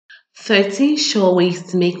13 sure ways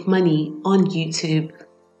to make money on YouTube.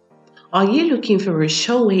 Are you looking for a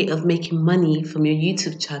sure way of making money from your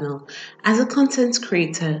YouTube channel as a content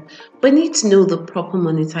creator but need to know the proper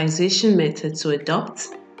monetization method to adopt?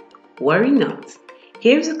 Worry not.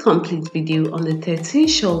 Here's a complete video on the 13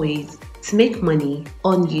 sure ways to make money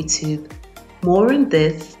on YouTube. More on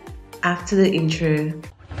this after the intro.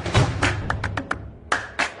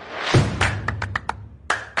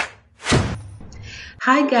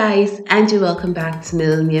 Hi guys, and welcome back to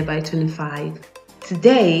Millionaire by 25.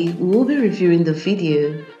 Today we will be reviewing the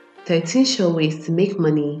video 13 sure ways to make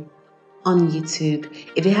money on YouTube.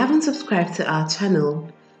 If you haven't subscribed to our channel,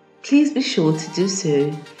 please be sure to do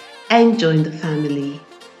so and join the family.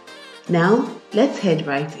 Now let's head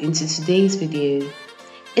right into today's video.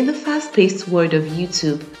 In the fast-paced world of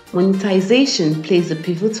YouTube, monetization plays a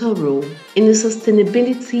pivotal role in the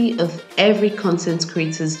sustainability of every content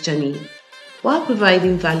creator's journey. While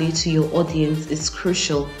providing value to your audience is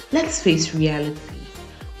crucial, let's face reality.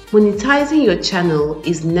 Monetizing your channel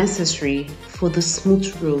is necessary for the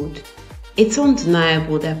smooth road. It's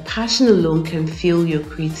undeniable that passion alone can fuel your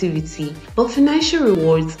creativity, but financial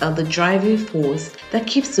rewards are the driving force that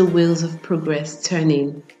keeps the wheels of progress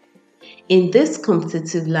turning. In this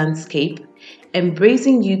competitive landscape,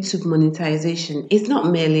 embracing YouTube monetization is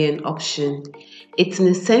not merely an option, it's an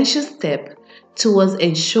essential step towards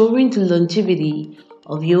ensuring the longevity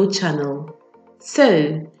of your channel.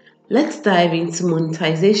 So, let's dive into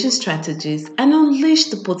monetization strategies and unleash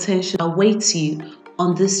the potential that awaits you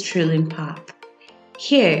on this thrilling path.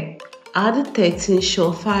 Here are the 13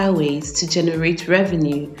 surefire ways to generate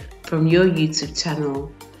revenue from your YouTube channel.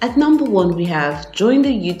 At number 1, we have join the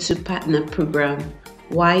YouTube Partner Program,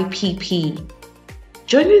 YPP.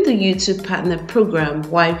 Joining the YouTube Partner Program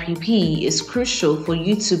YPP is crucial for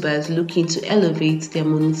YouTubers looking to elevate their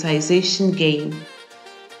monetization game.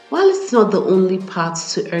 While it's not the only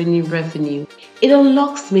path to earning revenue, it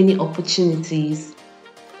unlocks many opportunities.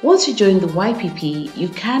 Once you join the YPP, you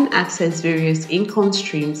can access various income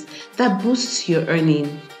streams that boost your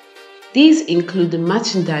earning. These include the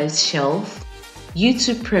merchandise shelf,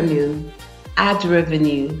 YouTube Premium, ad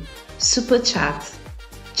revenue, super chats,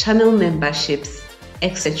 channel memberships,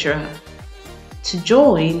 etc. To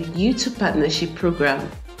join YouTube Partnership Program,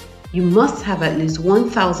 you must have at least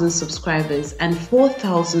 1,000 subscribers and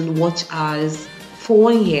 4,000 watch hours for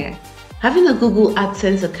 1 year. Having a Google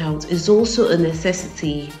AdSense account is also a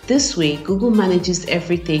necessity. This way, Google manages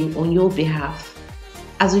everything on your behalf.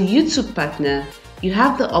 As a YouTube partner, you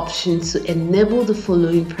have the option to enable the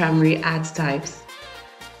following primary ad types: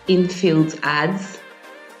 in-field ads,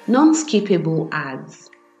 non-skippable ads,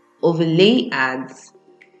 overlay ads,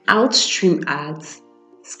 outstream ads,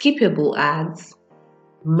 skippable ads,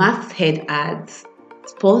 masthead ads,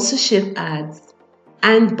 sponsorship ads,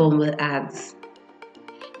 and bomber ads.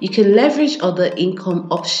 You can leverage other income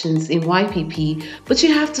options in YPP, but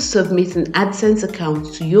you have to submit an AdSense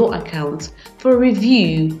account to your account for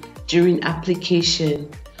review during application.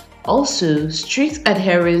 Also, strict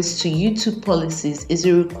adherence to YouTube policies is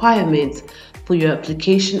a requirement for your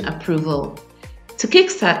application approval. To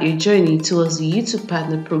kickstart your journey towards the YouTube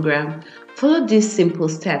Partner Program, follow these simple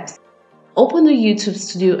steps. Open the YouTube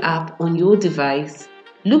Studio app on your device.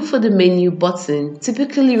 Look for the menu button,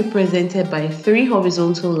 typically represented by 3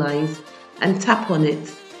 horizontal lines, and tap on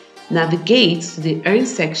it. Navigate to the Earn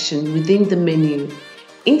section within the menu.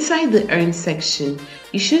 Inside the Earn section,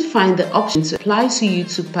 you should find the option to apply to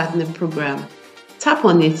YouTube Partner Program. Tap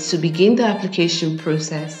on it to begin the application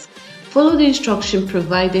process. Follow the instruction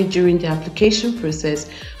provided during the application process,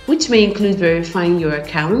 which may include verifying your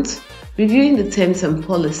account, reviewing the terms and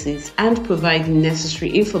policies, and providing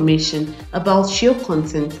necessary information about your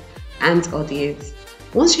content and audience.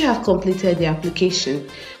 Once you have completed the application,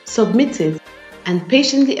 submit it and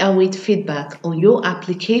patiently await feedback on your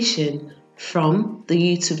application from the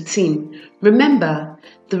YouTube team. Remember,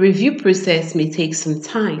 the review process may take some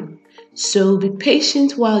time, so be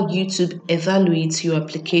patient while YouTube evaluates your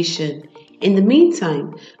application. In the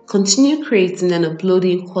meantime, continue creating and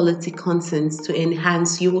uploading quality content to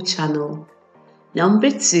enhance your channel. Number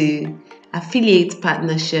 2, affiliate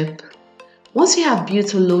partnership. Once you have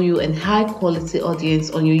built a loyal and high-quality audience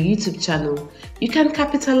on your YouTube channel, you can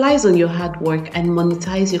capitalize on your hard work and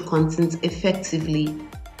monetize your content effectively.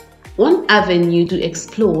 One avenue to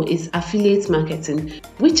explore is affiliate marketing,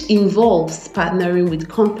 which involves partnering with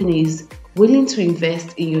companies willing to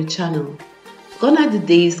invest in your channel. Gone are the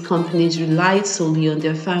days companies relied solely on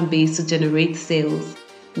their fan base to generate sales.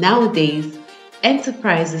 Nowadays,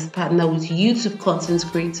 enterprises partner with YouTube content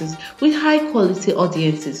creators with high-quality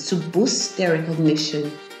audiences to boost their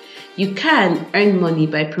recognition. You can earn money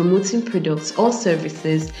by promoting products or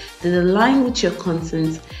services that align with your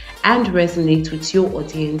content and resonate with your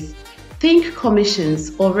audience. Think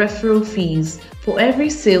commissions or referral fees for every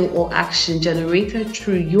sale or action generated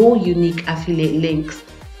through your unique affiliate links.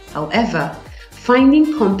 However,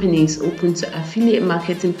 finding companies open to affiliate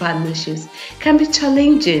marketing partnerships can be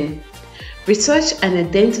challenging. Research and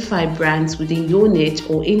identify brands within your niche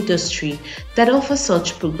or industry that offer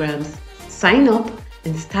such programs. Sign up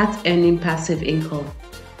and start earning passive income.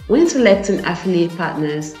 When selecting affiliate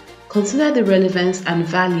partners, consider the relevance and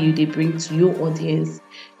value they bring to your audience.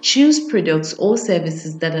 Choose products or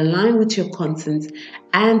services that align with your content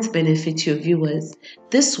and benefit your viewers.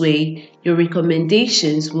 This way, your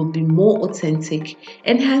recommendations will be more authentic,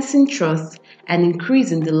 enhancing trust and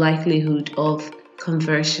increasing the likelihood of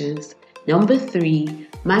conversions. Number 3,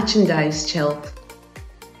 merchandise shelf.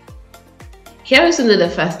 Here is another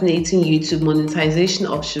fascinating YouTube monetization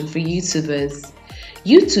option for YouTubers.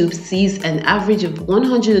 YouTube sees an average of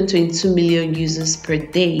 122 million users per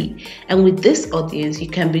day, and with this audience, you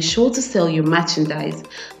can be sure to sell your merchandise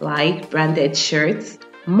like branded shirts,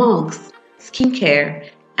 mugs, skincare,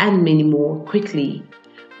 and many more quickly.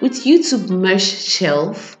 With YouTube Merch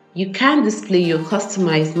Shelf, you can display your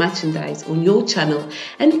customized merchandise on your channel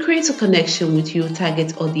and create a connection with your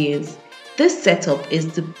target audience. This setup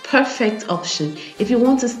is the perfect option if you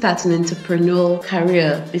want to start an entrepreneurial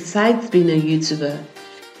career besides being a YouTuber.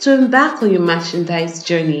 To embark on your merchandise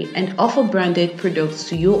journey and offer branded products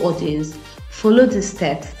to your audience, follow the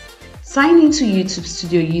steps. Sign into YouTube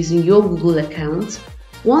Studio using your Google account.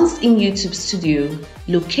 Once in YouTube Studio,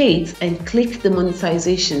 locate and click the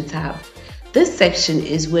Monetization tab. This section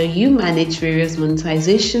is where you manage various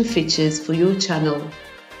monetization features for your channel.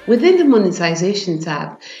 Within the Monetization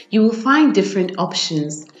tab, you will find different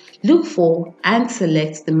options. Look for and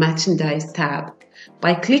select the Merchandise tab.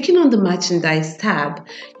 By clicking on the Merchandise tab,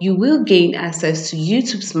 you will gain access to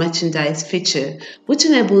YouTube's merchandise feature, which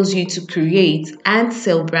enables you to create and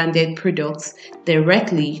sell branded products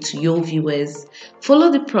directly to your viewers.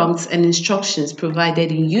 Follow the prompts and instructions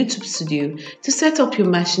provided in YouTube Studio to set up your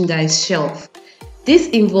merchandise shelf. This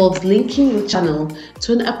involves linking your channel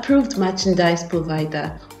to an approved merchandise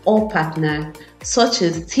provider or partner, such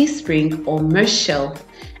as Teespring or Merch Shelf,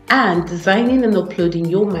 and designing and uploading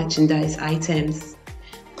your merchandise items.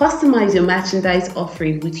 Customize your merchandise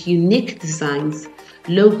offering with unique designs,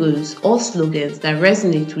 logos, or slogans that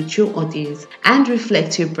resonate with your audience and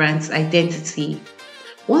reflect your brand's identity.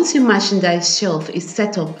 Once your merchandise shelf is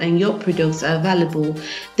set up and your products are available,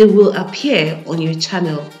 they will appear on your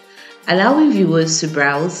channel, allowing viewers to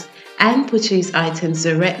browse and purchase items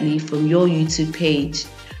directly from your YouTube page.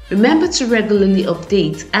 Remember to regularly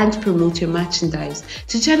update and promote your merchandise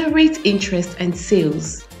to generate interest and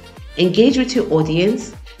sales. Engage with your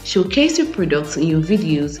audience, showcase your products in your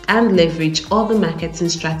videos, and leverage other marketing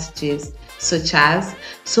strategies such as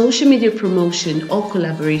social media promotion or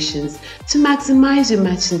collaborations to maximize your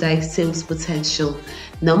merchandise sales potential.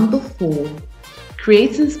 Number 4,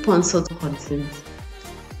 creating sponsored content.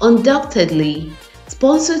 Undoubtedly,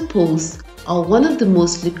 sponsored posts are one of the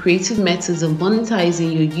most lucrative methods of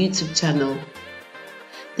monetizing your YouTube channel.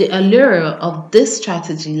 The allure of this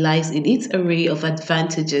strategy lies in its array of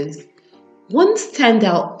advantages. One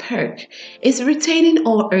standout perk is retaining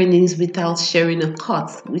all earnings without sharing a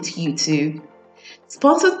cut with YouTube.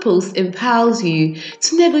 Sponsored posts empowers you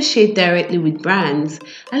to negotiate directly with brands,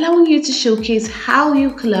 allowing you to showcase how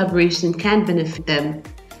your collaboration can benefit them.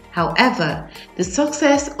 However, the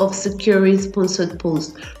success of securing sponsored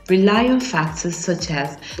posts rely on factors such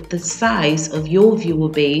as the size of your viewer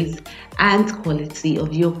base and quality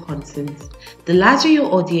of your content. The larger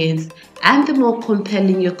your audience and the more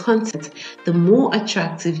compelling your content, the more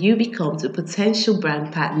attractive you become to potential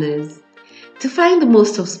brand partners. To find the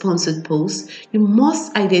most of sponsored posts, you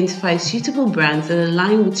must identify suitable brands that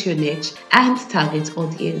align with your niche and target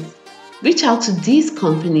audience. Reach out to this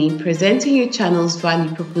company, presenting your channel's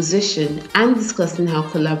value proposition and discussing how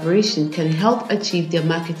collaboration can help achieve their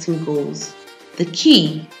marketing goals. The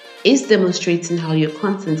key is demonstrating how your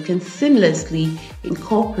content can seamlessly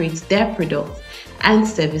incorporate their products and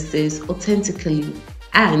services authentically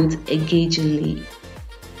and engagingly.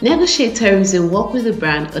 Negotiate terms and work with a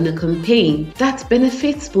brand on a campaign that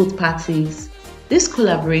benefits both parties. This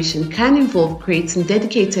collaboration can involve creating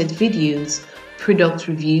dedicated videos, product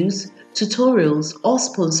reviews, tutorials, or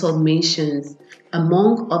sponsored mentions,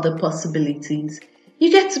 among other possibilities.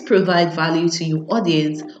 You get to provide value to your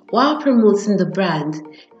audience while promoting the brand,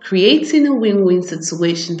 creating a win-win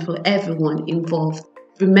situation for everyone involved.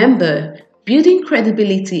 Remember, building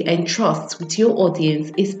credibility and trust with your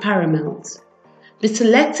audience is paramount. Be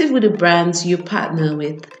selective with the brands you partner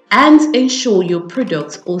with and ensure your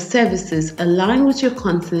products or services align with your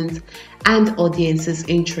content and audience's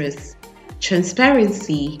interests.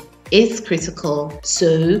 Transparency is critical,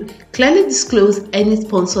 so clearly disclose any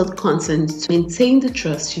sponsored content to maintain the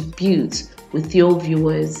trust you've built with your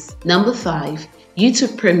viewers. Number 5.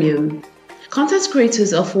 YouTube Premium. Content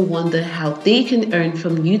creators often wonder how they can earn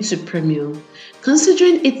from YouTube Premium.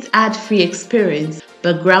 Considering its ad-free experience,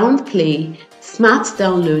 background play, smart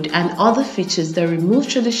download, and other features that remove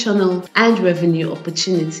traditional and revenue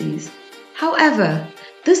opportunities. However,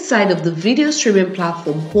 this side of the video streaming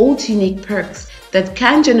platform holds unique perks that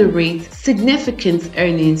can generate significant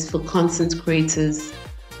earnings for content creators.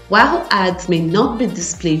 While ads may not be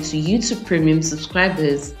displayed to YouTube Premium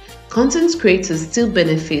subscribers, content creators still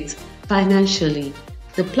benefit financially.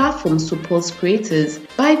 The platform supports creators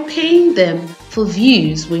by paying them for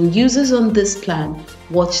views when users on this plan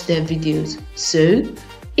watch their videos. So,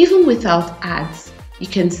 even without ads, you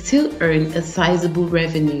can still earn a sizable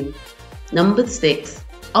revenue. Number 6.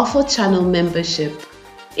 Offer channel membership.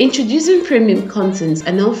 Introducing premium content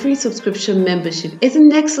and offering subscription membership is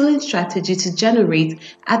an excellent strategy to generate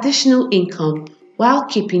additional income while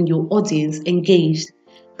keeping your audience engaged.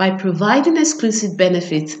 By providing exclusive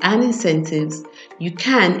benefits and incentives, you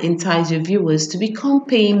can entice your viewers to become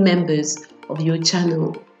paying members of your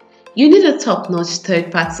channel. You need a top-notch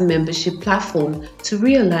third-party membership platform to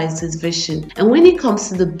realize this vision, and when it comes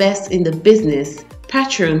to the best in the business,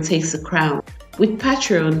 Patreon takes the crown. With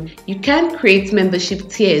Patreon, you can create membership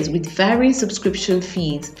tiers with varying subscription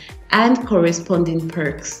fees and corresponding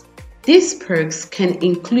perks. These perks can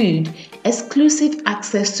include exclusive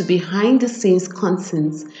access to behind-the-scenes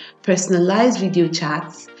content, personalized video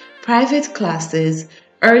chats, private classes,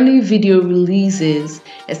 early video releases,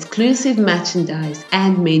 exclusive merchandise,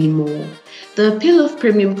 and many more. The appeal of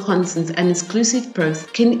premium content and exclusive perks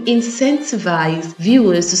can incentivize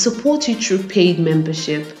viewers to support you through paid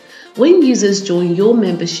membership. When users join your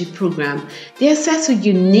membership program, they access a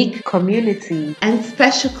unique community and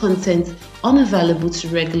special content unavailable to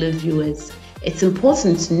regular viewers. It's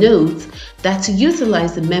important to note that to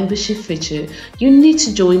utilize the membership feature, you need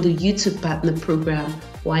to join the YouTube Partner Program,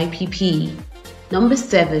 YPP. Number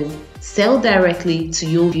 7. Sell directly to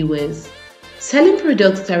your viewers. Selling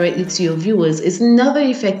products directly to your viewers is another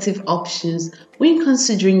effective option when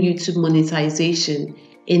considering YouTube monetization.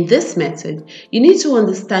 In this method, you need to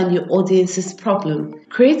understand your audience's problem,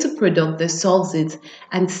 create a product that solves it,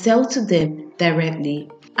 and sell to them directly.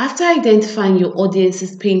 After identifying your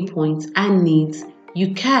audience's pain points and needs,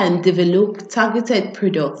 you can develop targeted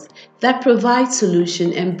products that provide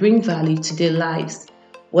solutions and bring value to their lives.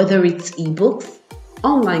 Whether it's ebooks,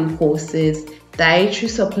 online courses, dietary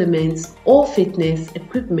supplements, or fitness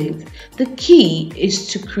equipment, the key is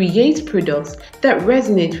to create products that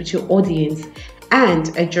resonate with your audience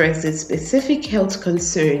and address its specific health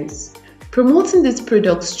concerns. Promoting these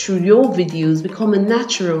products through your videos become a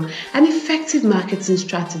natural and effective marketing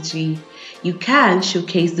strategy. You can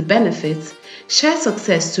showcase the benefits, share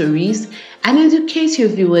success stories, and educate your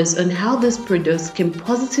viewers on how these products can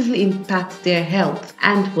positively impact their health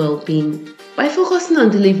and well-being. By focusing on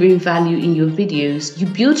delivering value in your videos, you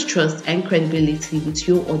build trust and credibility with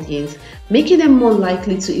your audience, making them more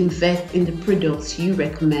likely to invest in the products you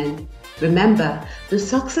recommend. Remember, the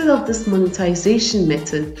success of this monetization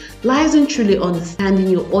method lies in truly understanding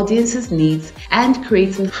your audience's needs and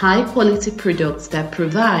creating high-quality products that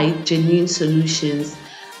provide genuine solutions.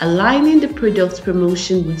 Aligning the product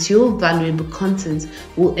promotion with your valuable content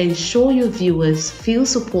will ensure your viewers feel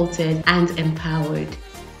supported and empowered.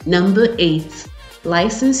 Number 8.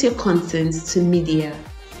 License your content to media.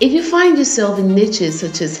 If you find yourself in niches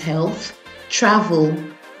such as health, travel,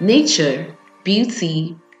 nature,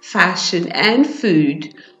 beauty, fashion, and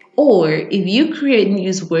food, or if you create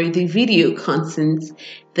newsworthy video content,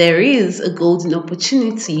 there is a golden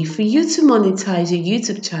opportunity for you to monetize your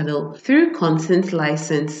YouTube channel through content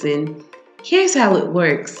licensing. Here's how it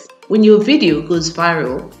works. When your video goes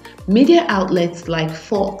viral, media outlets like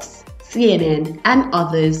Fox, CNN, and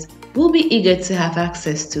others will be eager to have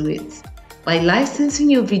access to it. By licensing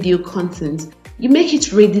your video content, you make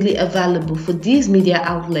it readily available for these media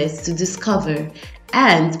outlets to discover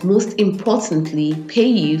and, most importantly, pay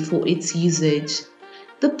you for its usage.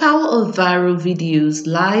 The power of viral videos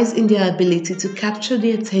lies in their ability to capture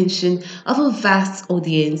the attention of a vast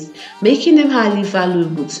audience, making them highly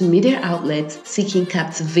valuable to media outlets seeking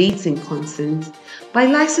captivating content. By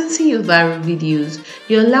licensing your viral videos,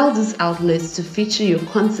 you allow these outlets to feature your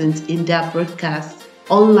content in their broadcasts,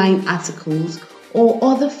 online articles, or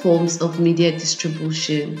other forms of media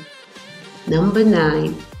distribution. Number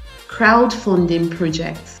 9. crowdfunding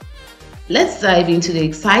projects. Let's dive into the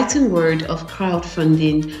exciting world of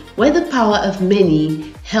crowdfunding, where the power of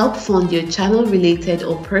many help fund your channel-related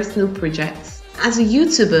or personal projects. As a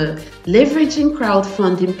YouTuber, leveraging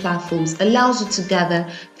crowdfunding platforms allows you to gather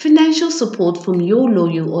financial support from your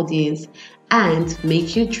loyal audience and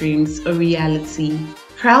make your dreams a reality.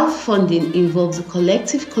 Crowdfunding involves the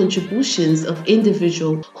collective contributions of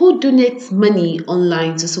individuals who donate money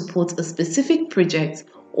online to support a specific project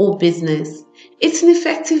or business. It's an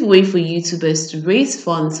effective way for YouTubers to raise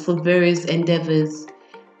funds for various endeavors.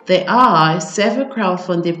 There are several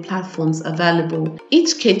crowdfunding platforms available,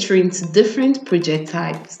 each catering to different project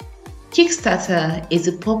types. Kickstarter is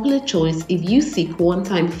a popular choice if you seek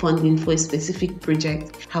one-time funding for a specific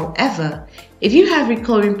project. However, if you have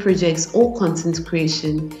recurring projects or content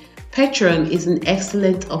creation, Patreon is an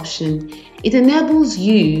excellent option. It enables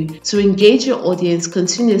you to engage your audience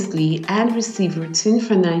continuously and receive routine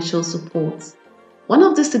financial support. One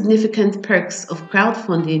of the significant perks of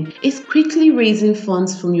crowdfunding is quickly raising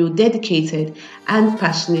funds from your dedicated and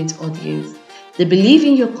passionate audience. They believe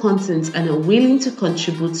in your content and are willing to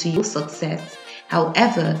contribute to your success.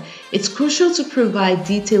 However, it's crucial to provide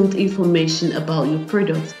detailed information about your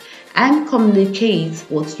product and communicate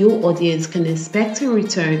what your audience can expect in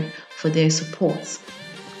return for their support.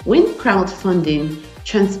 When crowdfunding,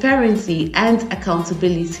 transparency and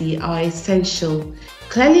accountability are essential.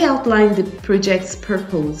 Clearly outline the project's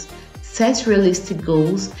purpose, set realistic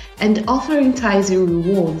goals, and offer enticing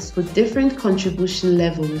rewards for different contribution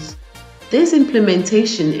levels. This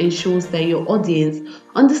implementation ensures that your audience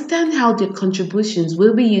understand how their contributions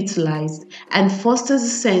will be utilized and fosters a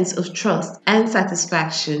sense of trust and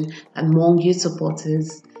satisfaction among your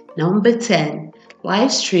supporters. Number 10.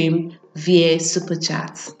 Live stream via Super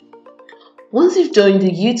Chat. Once you've joined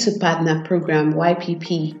the YouTube Partner Program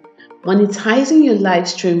YPP, monetizing your live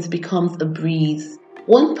streams becomes a breeze.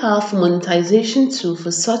 One powerful monetization tool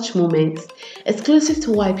for such moments, exclusive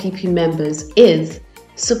to YPP members, is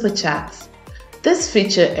Super Chats. This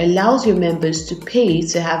feature allows your members to pay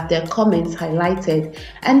to have their comments highlighted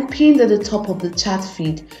and pinned at the top of the chat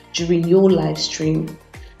feed during your live stream.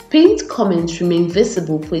 Pinned comments remain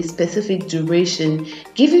visible for a specific duration,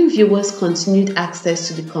 giving viewers continued access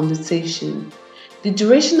to the conversation. The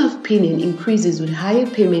duration of pinning increases with higher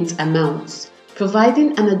payment amounts,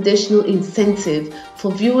 providing an additional incentive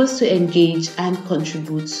for viewers to engage and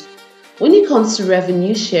contribute. When it comes to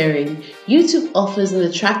revenue sharing, YouTube offers an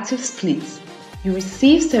attractive split. You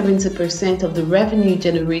receive 70% of the revenue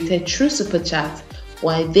generated through Super Chat,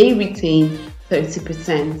 while they retain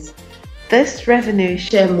 30%. This revenue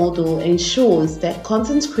share model ensures that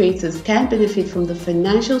content creators can benefit from the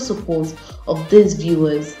financial support of these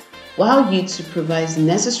viewers, while YouTube provides the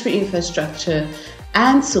necessary infrastructure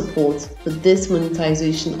and support for this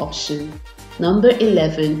monetization option. Number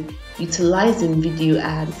 11. Utilizing video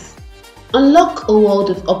ads. Unlock a world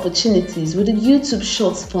of opportunities with the YouTube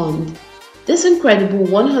Shorts Fund. This incredible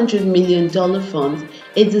 $100 million fund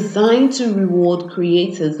is designed to reward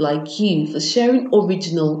creators like you for sharing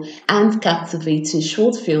original and captivating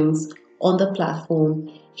short films on the platform.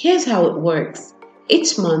 Here's how it works.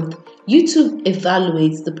 Each month, YouTube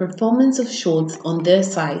evaluates the performance of shorts on their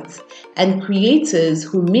site, and creators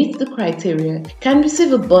who meet the criteria can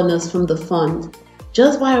receive a bonus from the fund.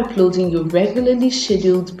 Just by uploading your regularly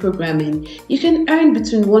scheduled programming, you can earn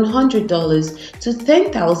between $100 to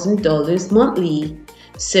 $10,000 monthly.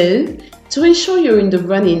 So, to ensure you're in the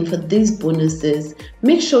running for these bonuses,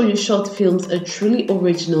 make sure your short films are truly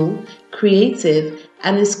original, creative,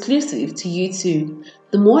 and exclusive to YouTube.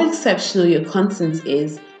 The more exceptional your content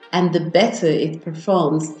is, and the better it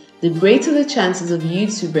performs, the greater the chances of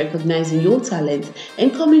YouTube recognizing your talent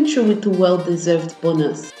and coming through with the well-deserved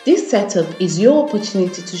bonus. This setup is your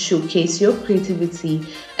opportunity to showcase your creativity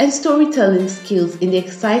and storytelling skills in the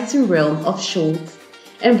exciting realm of shorts.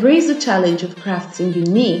 Embrace the challenge of crafting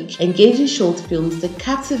unique, engaging short films that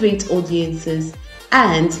captivate audiences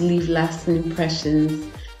and leave lasting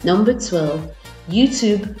impressions. Number 12.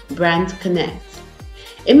 YouTube Brand Connect.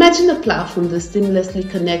 Imagine a platform that seamlessly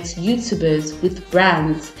connects YouTubers with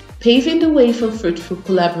brands, paving the way for fruitful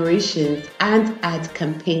collaborations and ad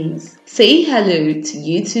campaigns. Say hello to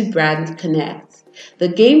YouTube Brand Connect, the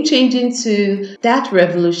game-changing tool that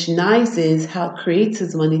revolutionizes how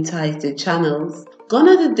creators monetize their channels. Gone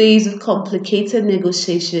are the days of complicated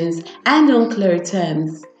negotiations and unclear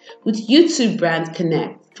terms. With YouTube Brand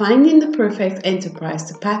Connect, finding the perfect enterprise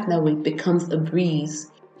to partner with becomes a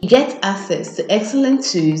breeze. You get access to excellent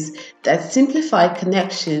tools that simplify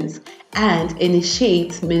connections and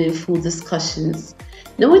initiate meaningful discussions.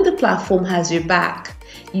 Knowing the platform has your back,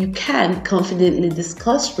 you can confidently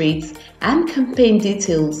discuss rates and campaign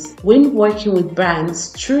details when working with brands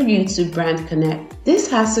through YouTube Brand Connect. This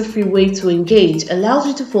hassle-free way to engage allows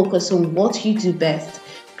you to focus on what you do best,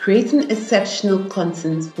 creating exceptional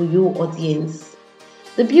content for your audience.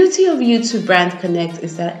 The beauty of YouTube Brand Connect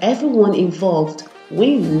is that everyone involved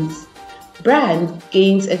wins. Brand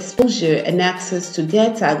gains exposure and access to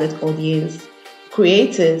their target audience.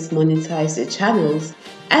 Creators monetize their channels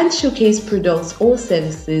and showcase products or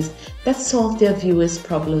services that solve their viewers'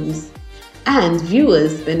 problems. And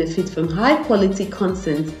viewers benefit from high-quality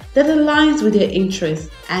content that aligns with their interests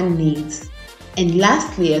and needs. And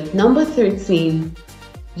lastly, at number 13,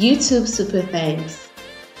 YouTube Super Thanks.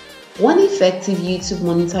 One effective YouTube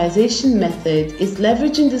monetization method is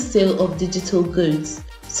leveraging the sale of digital goods,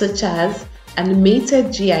 such as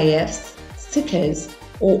animated GIFs, stickers,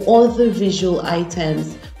 or other visual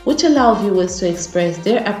items, which allow viewers to express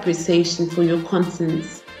their appreciation for your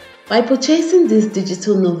content. By purchasing these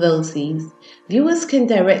digital novelties, viewers can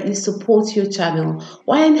directly support your channel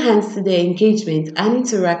while enhancing their engagement and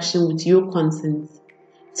interaction with your content.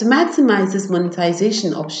 To maximize this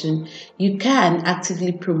monetization option, you can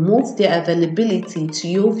actively promote their availability to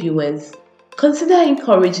your viewers. Consider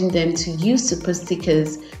encouraging them to use super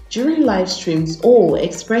stickers during live streams or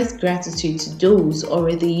express gratitude to those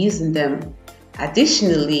already using them.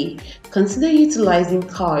 Additionally, consider utilizing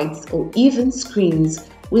cards or even screens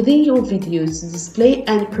within your videos to display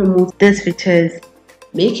and promote these features,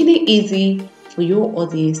 making it easy for your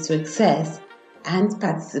audience to access and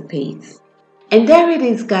participate. And there it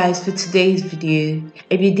is, guys, for today's video.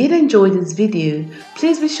 If you did enjoy this video,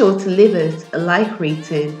 please be sure to leave us a like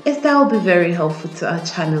rating, as that will be very helpful to our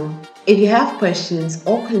channel. If you have questions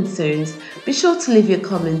or concerns, be sure to leave your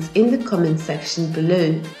comments in the comment section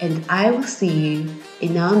below, and I will see you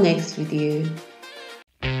in our next video.